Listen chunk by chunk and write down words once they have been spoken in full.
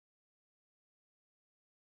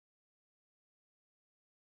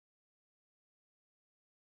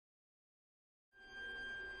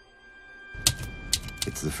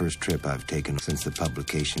It's the first trip I've taken since the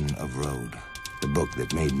publication of Road, the book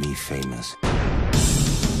that made me famous.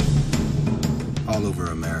 All over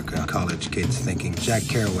America, college kids thinking Jack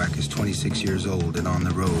Kerouac is 26 years old and on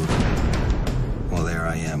the road. Well, there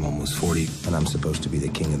I am, almost 40, and I'm supposed to be the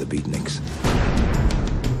king of the beatniks.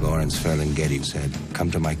 Lawrence Ferlinghetti said,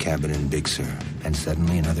 "Come to my cabin in Big Sur." And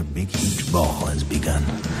suddenly another big, huge ball has begun.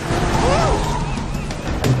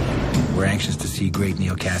 We're anxious to see great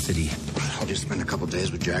Neil Cassidy. I'll just spend a couple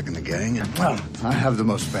days with Jack and the gang, and, well, I have the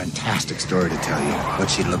most fantastic story to tell you. What'd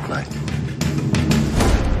she look like?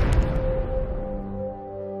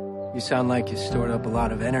 You sound like you stored up a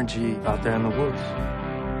lot of energy out there in the woods.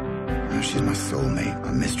 She's my soulmate,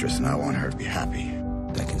 my mistress, and I want her to be happy.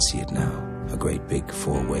 I can see it now. A great big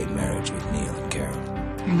four-way marriage with Neil and Carol.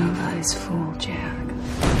 You're nobody's fool, Jack.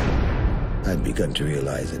 I'd begun to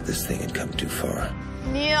realize that this thing had come too far.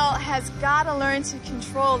 Neil has got to learn to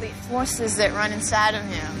control the forces that run inside of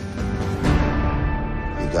him.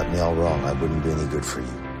 You got me all wrong. I wouldn't be any good for you.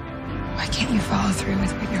 Why can't you follow through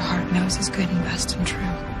with what your heart knows is good and best and true?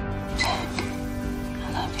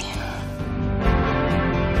 I love you.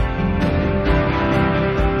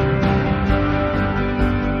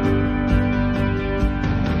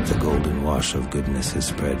 The golden wash of goodness is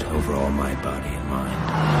spread over all my body and mind.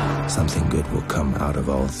 Something good will come out of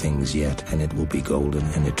all things yet, and it will be golden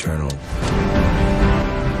and eternal.